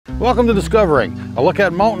Welcome to Discovering, a look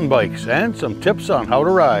at mountain bikes and some tips on how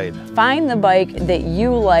to ride. Find the bike that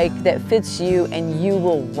you like, that fits you, and you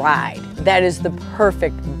will ride. That is the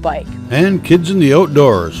perfect bike. And kids in the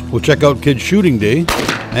outdoors. We'll check out Kids Shooting Day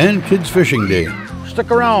and Kids Fishing Day.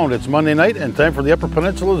 Stick around, it's Monday night and time for the Upper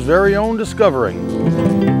Peninsula's very own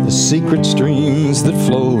Discovering. The secret streams that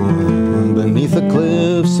flow beneath the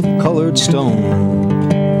cliffs of colored stone.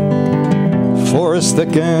 Forest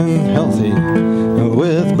thick and healthy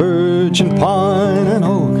with birch and pine and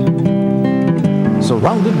oak.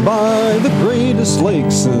 Surrounded by the greatest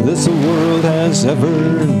lakes this world has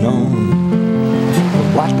ever known.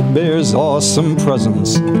 The black bear's awesome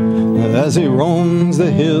presence as he roams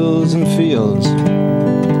the hills and fields.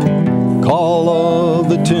 Call of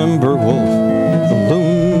the timber wolf, the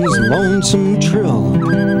loon's lonesome trill.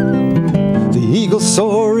 The eagle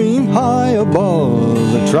soaring high above,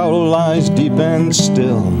 the trout lies deep and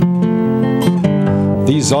still.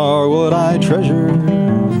 These are what I treasure,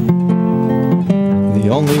 the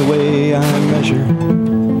only way I measure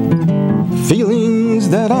feelings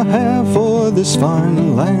that I have for this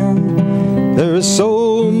fine land. There is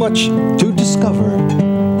so much to discover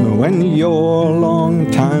when you're a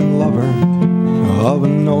long-time lover of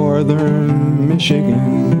northern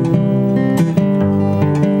Michigan.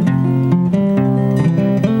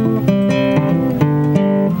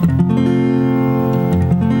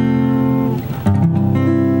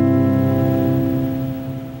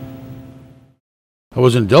 I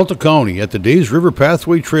was in Delta County at the Days River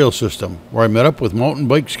Pathway Trail System, where I met up with mountain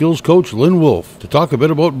bike skills coach Lynn Wolf to talk a bit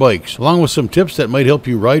about bikes, along with some tips that might help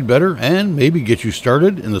you ride better and maybe get you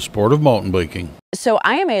started in the sport of mountain biking. So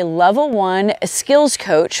I am a level 1 skills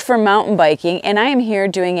coach for mountain biking, and I am here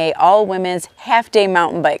doing a all-women's half-day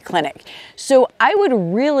mountain bike clinic. So I would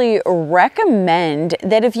really recommend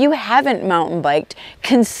that if you haven't mountain biked,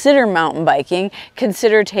 consider mountain biking,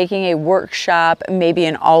 consider taking a workshop, maybe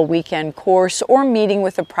an all-weekend course, or meeting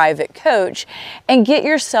with a private coach, and get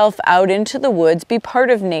yourself out into the woods, be part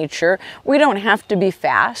of nature. We don't have to be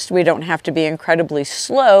fast, we don't have to be incredibly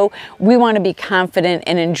slow. We want to be confident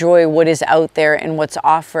and enjoy what is out there and what's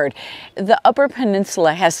offered. The Upper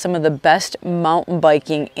Peninsula has some of the best mountain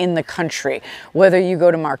biking in the country. Whether you go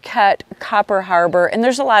to Marquette, Copper Harbor, and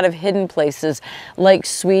there's a lot of hidden places like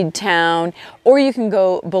Swedetown, or you can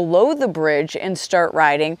go below the bridge and start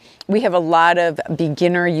riding. We have a lot of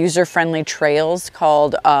beginner user-friendly trails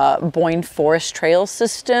called Boyne Forest Trail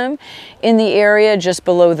System in the area just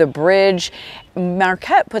below the bridge.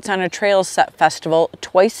 Marquette puts on a trail set festival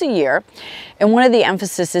twice a year, and one of the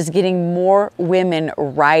emphasis is getting more women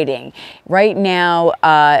riding. Right now,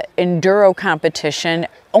 enduro competition,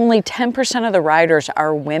 only 10% of the riders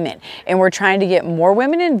are women, and we're trying to get more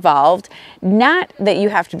women involved. Not that you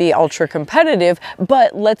have to be ultra competitive,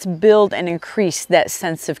 but let's build and increase that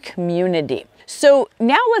sense of community. So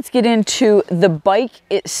now let's get into the bike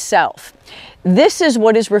itself. This is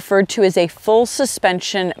what is referred to as a full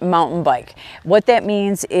suspension mountain bike. What that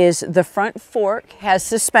means is the front fork has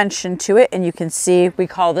suspension to it, and you can see we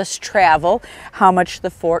call this travel, how much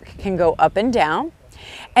the fork can go up and down.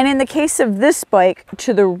 And in the case of this bike,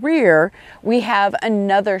 to the rear, we have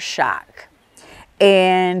another shock.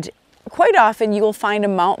 And quite often you will find a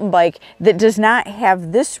mountain bike that does not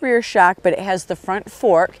have this rear shock, but it has the front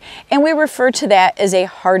fork, and we refer to that as a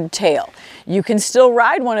hardtail. You can still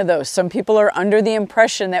ride one of those. Some people are under the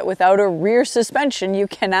impression that without a rear suspension you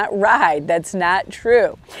cannot ride. That's not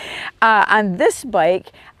true. On this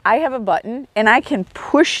bike, I have a button and I can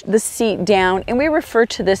push the seat down, and we refer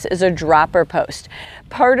to this as a dropper post.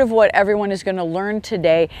 Part of what everyone is going to learn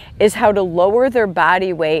today is how to lower their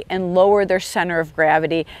body weight and lower their center of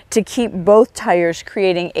gravity to keep both tires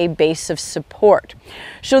creating a base of support.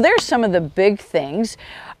 So there's some of the big things.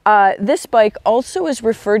 This bike also is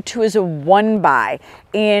referred to as a one-by,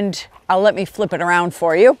 and let me flip it around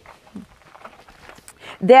for you.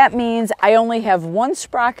 That means I only have one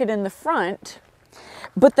sprocket in the front,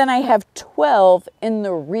 but then I have 12 in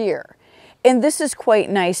the rear. And this is quite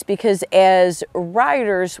nice because as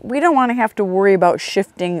riders, we don't want to have to worry about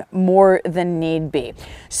shifting more than need be.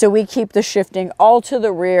 So we keep the shifting all to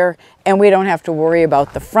the rear, and we don't have to worry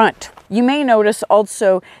about the front. You may notice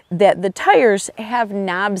also that the tires have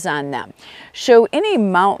knobs on them. So in a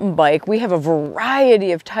mountain bike, we have a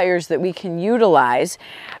variety of tires that we can utilize.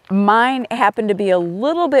 Mine happen to be a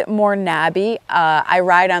little bit more knobby. I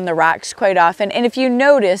ride on the rocks quite often, and if you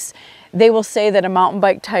notice, they will say that a mountain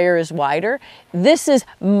bike tire is wider. This is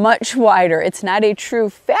much wider. It's not a true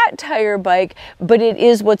fat tire bike, but it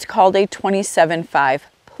is what's called a 27.5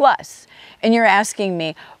 plus. And you're asking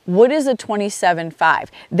me, what is a 27.5?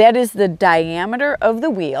 That is the diameter of the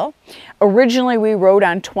wheel. Originally we rode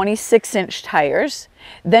on 26-inch tires,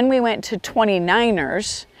 then we went to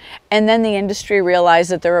 29ers, and then the industry realized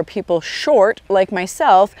that there are people short, like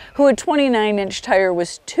myself, who a 29-inch tire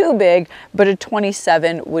was too big, but a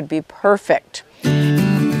 27 would be perfect.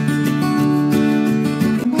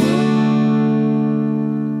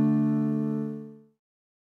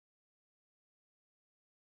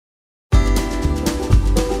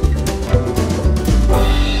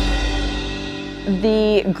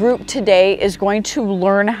 The group today is going to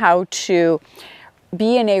learn how to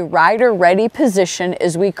be in a rider-ready position,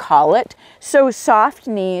 as we call it. So soft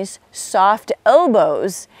knees, soft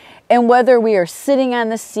elbows, and whether we are sitting on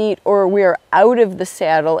the seat or we are out of the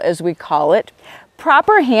saddle, as we call it,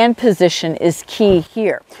 proper hand position is key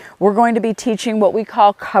here. We're going to be teaching what we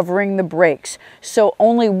call covering the brakes. So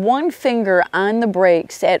only one finger on the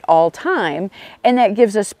brakes at all time, and that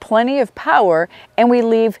gives us plenty of power, and we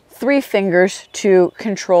leave 3 fingers to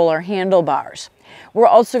control our handlebars. We're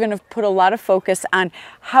also going to put a lot of focus on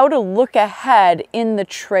how to look ahead in the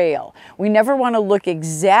trail. We never want to look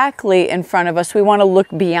exactly in front of us. We want to look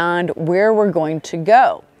beyond where we're going to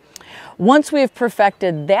go. Once we've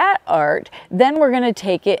perfected that art, then we're going to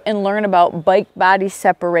take it and learn about bike body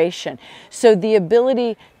separation. So the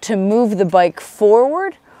ability to move the bike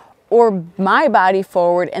forward, or my body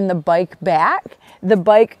forward and the bike back, the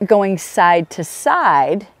bike going side to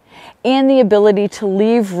side, and the ability to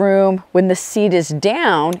leave room when the seat is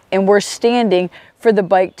down and we're standing for the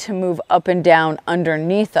bike to move up and down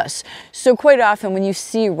underneath us. So quite often when you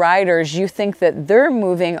see riders, you think that they're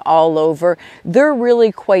moving all over. They're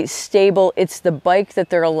really quite stable. It's the bike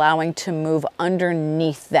that they're allowing to move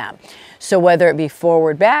underneath them. So whether it be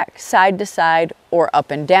forward, back, side to side, or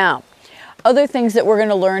up and down. Other things that we're going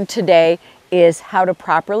to learn today is how to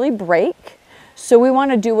properly brake. So we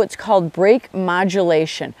want to do what's called brake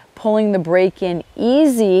modulation, pulling the brake in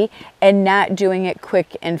easy and not doing it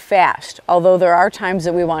quick and fast, although there are times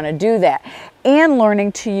that we want to do that, and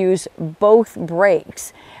learning to use both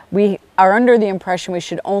brakes. We are under the impression we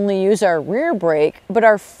should only use our rear brake, but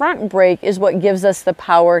our front brake is what gives us the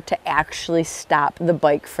power to actually stop the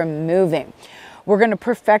bike from moving. We're going to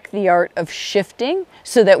perfect the art of shifting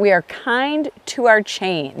so that we are kind to our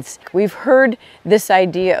chains. We've heard this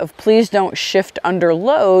idea of please don't shift under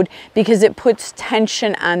load because it puts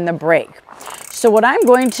tension on the brake. So what I'm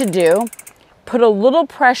going to do, put a little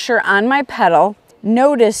pressure on my pedal.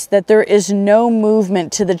 Notice that there is no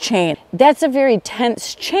movement to the chain. That's a very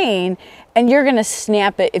tense chain, and you're going to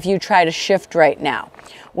snap it if you try to shift right now.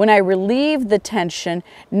 When I relieve the tension,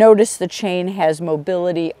 notice the chain has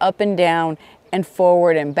mobility up and down and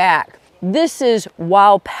forward and back. This is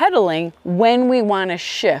while pedaling when we want to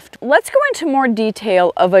shift. Let's go into more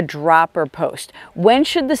detail of a dropper post. When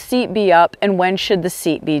should the seat be up and when should the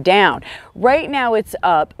seat be down? Right now it's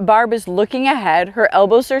up. Barb is looking ahead, her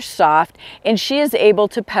elbows are soft, and she is able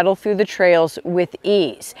to pedal through the trails with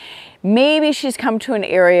ease. Maybe she's come to an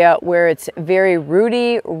area where it's very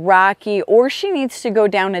rooty, rocky, or she needs to go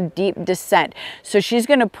down a deep descent. So she's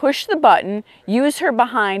going to push the button, use her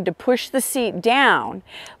behind to push the seat down,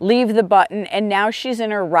 leave the button, and now she's in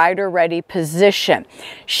her rider-ready position.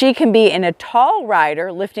 She can be in a tall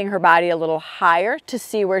rider, lifting her body a little higher to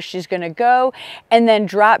see where she's going to go, and then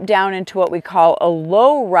drop down into what we call a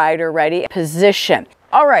low rider-ready position.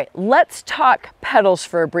 All right, let's talk pedals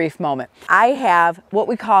for a brief moment. I have what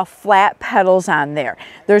we call flat pedals on there.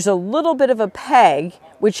 There's a little bit of a peg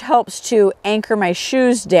which helps to anchor my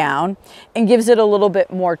shoes down and gives it a little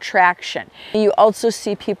bit more traction. You also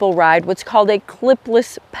see people ride what's called a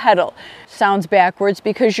clipless pedal. Sounds backwards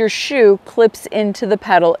because your shoe clips into the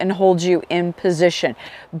pedal and holds you in position.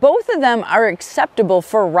 Both of them are acceptable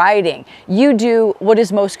for riding. You do what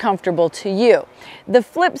is most comfortable to you. The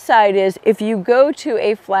flip side is if you go to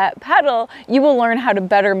a flat pedal, you will learn how to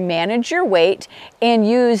better manage your weight and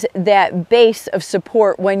use that base of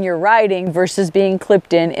support when you're riding versus being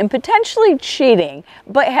clipped in and potentially cheating,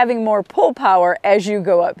 but having more pull power as you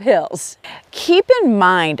go up hills. Keep in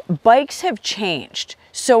mind, bikes have changed.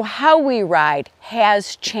 So how we ride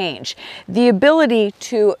has changed. The ability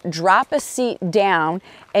to drop a seat down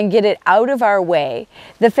and get it out of our way,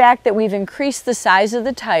 the fact that we've increased the size of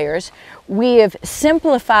the tires, we have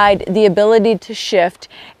simplified the ability to shift,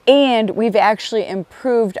 and we've actually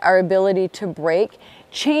improved our ability to brake,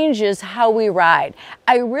 changes how we ride.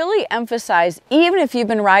 I really emphasize, even if you've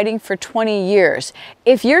been riding for 20 years,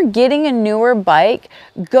 if you're getting a newer bike,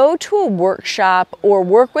 go to a workshop or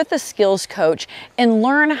work with a skills coach and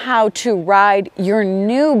learn how to ride your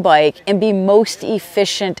new bike and be most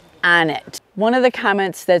efficient on it. One of the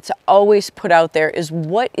comments that's always put out there is,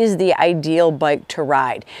 what is the ideal bike to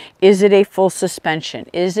ride? Is it a full suspension?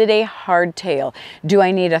 Is it a hardtail? Do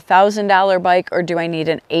I need a $1,000 bike or do I need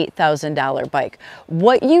an $8,000 bike?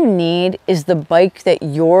 What you need is the bike that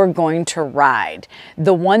you're going to ride.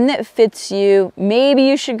 The one that fits you. Maybe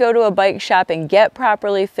you should go to a bike shop and get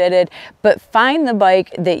properly fitted, but find the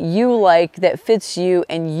bike that you like, that fits you,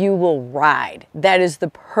 and you will ride. That is the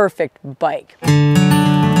perfect bike.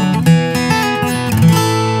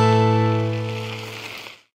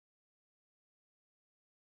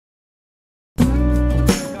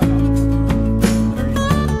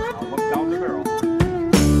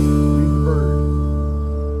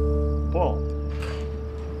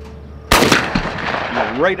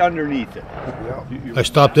 Right underneath it. I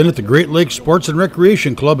stopped in at the Great Lakes Sports and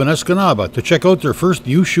Recreation Club in Escanaba to check out their first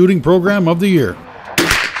youth shooting program of the year.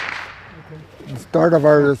 The start of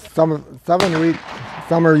our 7-week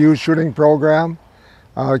summer youth shooting program.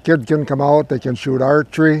 Kids can come out, they can shoot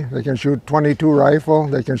archery, they can shoot .22 rifle,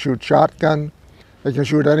 they can shoot shotgun, they can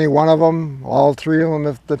shoot any one of them, all three of them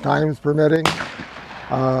if the time's permitting.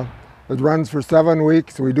 It runs for 7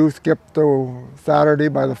 weeks. We do skip to Saturday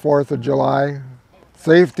by the 4th of July.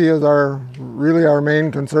 Safety is really our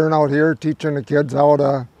main concern out here, teaching the kids how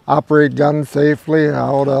to operate guns safely,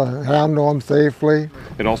 how to handle them safely.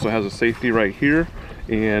 It also has a safety right here,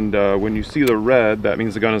 and when you see the red, that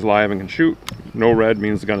means the gun is live and can shoot. No red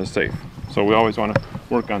means the gun is safe. So we always want to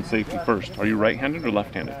work on safety first. Are you right-handed or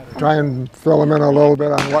left-handed? Try and fill them in a little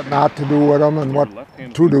bit on what not to do with them and what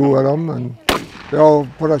to do with them. And they'll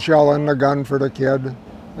put a shell in the gun for the kid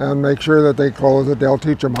and make sure that they close it. They'll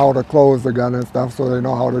teach them how to close the gun and stuff so they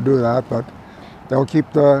know how to do that, but they'll keep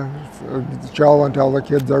the shell until the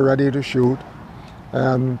kids are ready to shoot.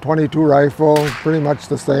 And .22 rifle, pretty much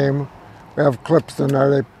the same. We have clips in there.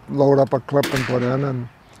 They load up a clip and put in,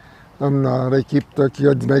 and they keep the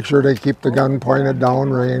kids, make sure they keep the gun pointed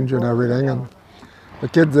down range and everything. And the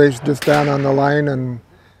kids, they just stand on the line, and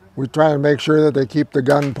we try and make sure that they keep the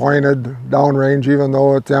gun pointed down range even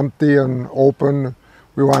though it's empty and open.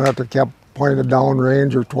 We want it to keep pointed down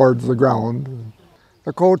range or towards the ground.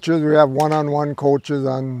 The coaches, we have one-on-one coaches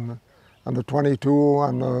on the .22,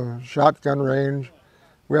 on the shotgun range.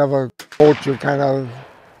 We have a coach who kind of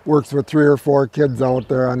works with 3 or 4 kids out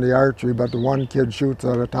there on the archery, but the one kid shoots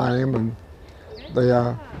at a time, and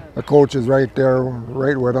the coach is right there,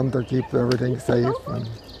 right with them to keep everything safe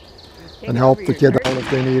and help the kid out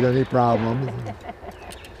if they need any problems.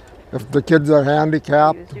 If the kids are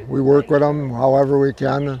handicapped, we work with them however we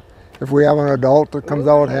can. If we have an adult that comes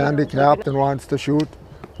out handicapped and wants to shoot,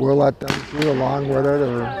 we'll let them shoot along with it.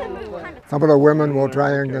 Or some of the women will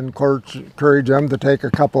try and encourage them to take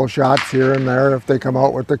a couple shots here and there if they come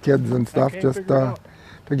out with the kids and stuff, just to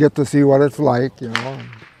get to see what it's like, you know.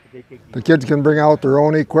 The kids can bring out their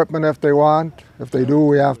own equipment if they want. If they do,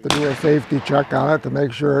 we have to do a safety check on it to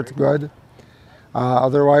make sure it's good.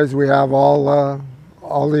 Otherwise, we have all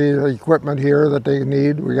the equipment here that they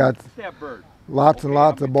need. We got lots and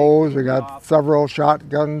lots of bows. We got several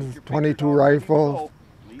shotguns, .22 rifles.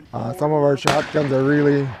 Some of our shotguns are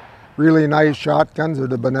really nice shotguns. They're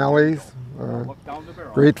the Benellis.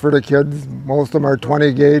 Great for the kids. Most of them are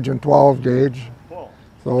 20 gauge and 12 gauge.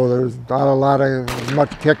 So there's not a lot of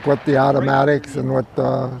much kick with the automatics and with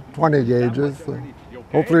the 20 gauges. So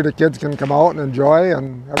hopefully the kids can come out and enjoy,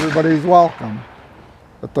 and everybody's welcome.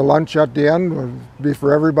 But the lunch at the end will be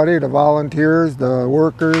for everybody, the volunteers, the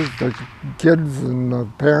workers, the kids and the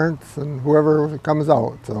parents and whoever comes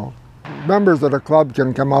out. So members of the club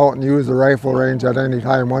can come out and use the rifle range at any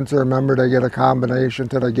time. Once they're a member, they get a combination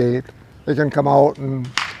to the gate. They can come out and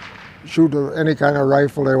shoot any kind of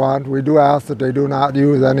rifle they want. We do ask that they do not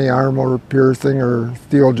use any armor piercing or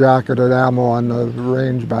steel jacketed ammo on the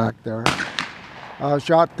range back there.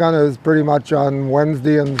 Shotgun is pretty much on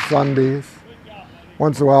Wednesday and Sundays.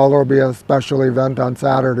 Once in a while there'll be a special event on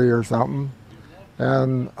Saturday or something.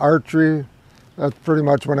 And archery, that's pretty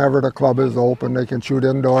much whenever the club is open. They can shoot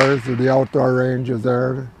indoors, or the outdoor range is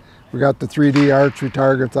there. We got the 3D archery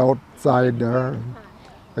targets outside there.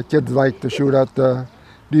 The kids like to shoot at the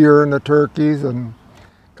deer and the turkeys, and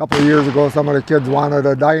a couple of years ago some of the kids wanted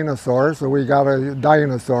a dinosaur, so we got a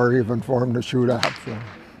dinosaur even for them to shoot at. So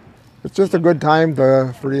it's just a good time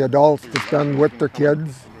for the adults to spend with the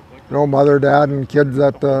kids. You know, mother, dad, and kids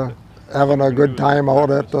at having a good time out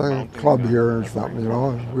at the club here or something, you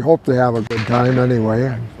know. We hope they have a good time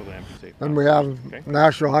anyway. Then we have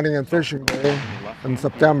National Hunting and Fishing Day in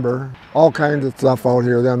September. All kinds of stuff out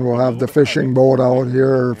here. Then we'll have the fishing boat out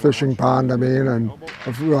here, or fishing pond, I mean, and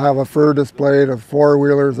we'll have a fur display. The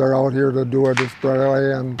four-wheelers are out here to do a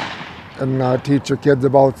display and teach the kids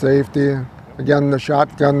about safety. Again, the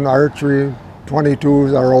shotgun archery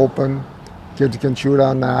 22s are open. Kids can shoot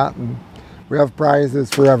on that. And we have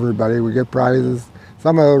prizes for everybody. We get prizes.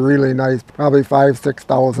 Some of them are really nice, probably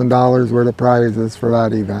 $5,000–6,000 worth of prizes for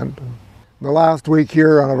that event. The last week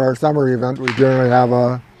here of our summer event, we generally have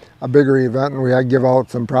a bigger event, and we give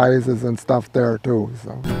out some prizes and stuff there too.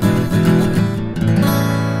 So.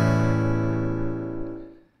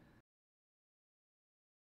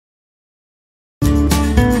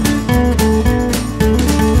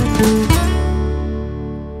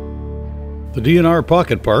 The DNR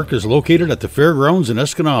Pocket Park is located at the fairgrounds in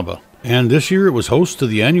Escanaba, and this year it was host to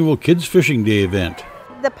the annual Kids Fishing Day event.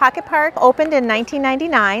 The Pocket Park opened in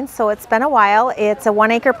 1999, so it's been a while. It's a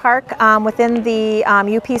 1-acre park within the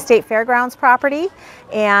UP State Fairgrounds property,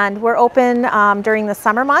 and we're open during the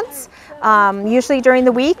summer months, usually during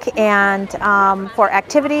the week, and for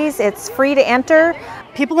activities it's free to enter.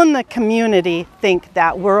 People in the community think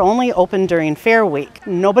that we're only open during Fair Week.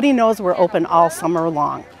 Nobody knows we're open all summer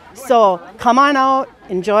long. So come on out,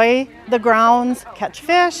 enjoy the grounds, catch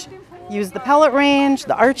fish, use the pellet range,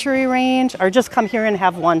 the archery range, or just come here and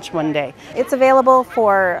have lunch one day. It's available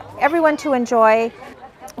for everyone to enjoy.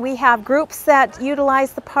 We have groups that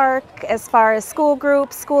utilize the park as far as school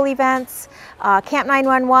groups, school events, Camp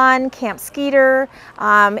 911, Camp Skeeter,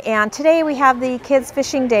 and today we have the Kids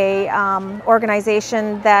Fishing Day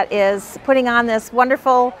organization that is putting on this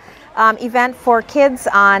wonderful event for kids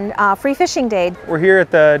on Free Fishing Day. We're here at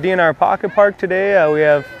the DNR Pocket Park today. We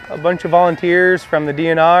have a bunch of volunteers from the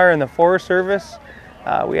DNR and the Forest Service.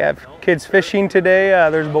 We have kids fishing today.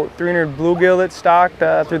 There's about 300 bluegill that's stocked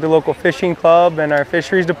through the local fishing club and our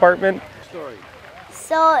fisheries department.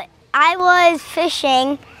 So I was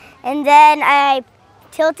fishing, and then I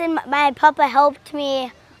tilted. My papa helped me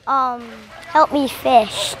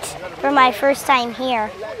fish for my first time here.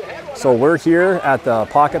 So we're here at the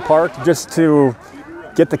Pocket Park just to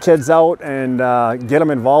get the kids out and get them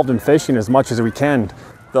involved in fishing as much as we can.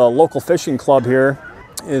 The local fishing club here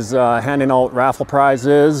is handing out raffle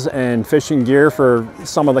prizes and fishing gear for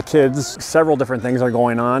some of the kids. Several different things are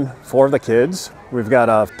going on for the kids. We've got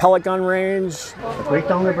a pellet gun range. Break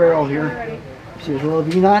down the barrel here. See this little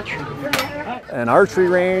V-notch? An archery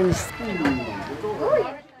range.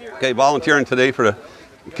 Okay, volunteering today for the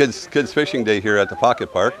Kids Fishing Day here at the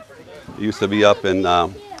Pocket Park. It used to be up in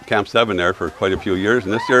Camp 7 there for quite a few years,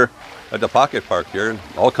 and this year at the Pocket Park here,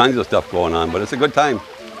 all kinds of stuff going on, but it's a good time.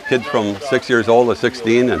 Kids from 6 years old to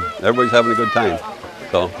 16, and everybody's having a good time.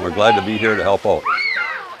 So we're glad to be here to help out.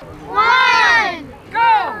 1,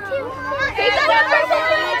 go!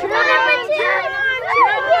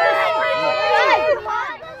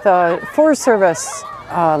 The Forest Service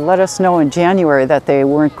let us know in January that they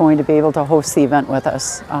weren't going to be able to host the event with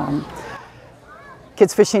us.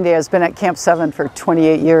 Kids Fishing Day has been at Camp 7 for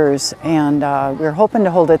 28 years, and we were hoping to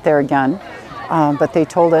hold it there again. But they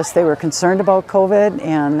told us they were concerned about COVID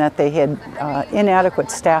and that they had inadequate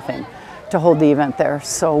staffing to hold the event there.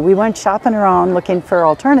 So we went shopping around looking for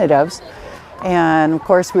alternatives. And of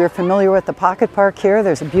course, we were familiar with the Pocket Park here.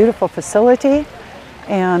 There's a beautiful facility.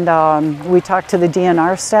 And we talked to the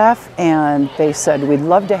DNR staff, and they said, we'd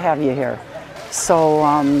love to have you here.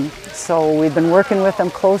 So, so we've been working with them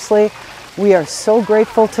closely. We are so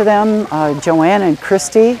grateful to them. Joanne and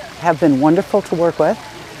Christy have been wonderful to work with.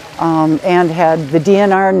 And had the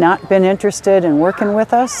DNR not been interested in working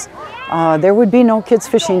with us, there would be no Kids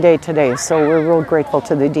Fishing Day today. So we're real grateful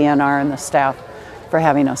to the DNR and the staff for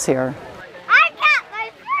having us here. I got my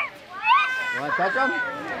first one! Want to touch them?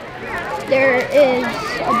 There is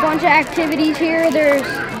a bunch of activities here. There's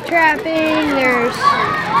trapping, there's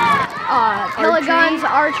pellet guns,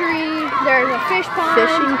 archery, there's a fish pond,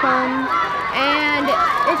 fishing pond, and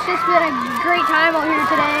it's just been a great time out here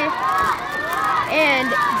today. And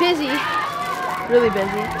busy, really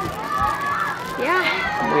busy.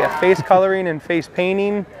 Yeah. We have face coloring and face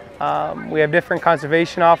painting. We have different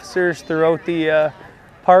conservation officers throughout the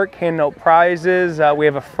park handing out prizes. We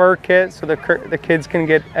have a fur kit so the kids can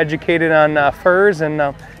get educated on furs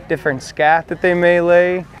and different scat that they may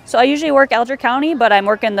lay. So I usually work Alger County, but I'm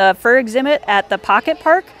working the fur exhibit at the Pocket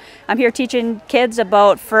Park. I'm here teaching kids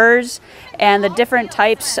about furs and the different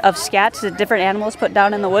types of scats that different animals put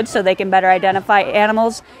down in the woods so they can better identify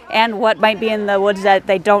animals and what might be in the woods that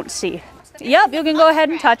they don't see. Yep, you can go ahead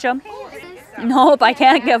and touch them. Nope, I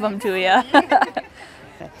can't give them to you.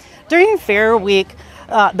 During Fair Week,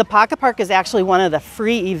 the Pocket Park is actually one of the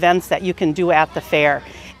free events that you can do at the fair.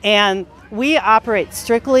 And we operate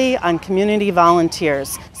strictly on community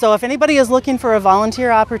volunteers. So if anybody is looking for a volunteer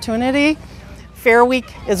opportunity, Fair Week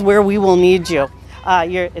is where we will need you.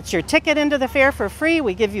 It's your ticket into the fair for free.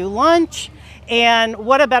 We give you lunch, And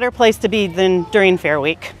what a better place to be than during Fair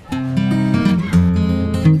Week.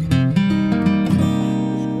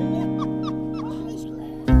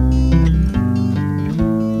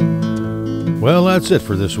 Well, that's it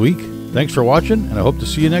for this week. Thanks for watching, and I hope to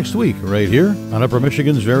see you next week right here on Upper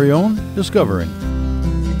Michigan's very own Discovering.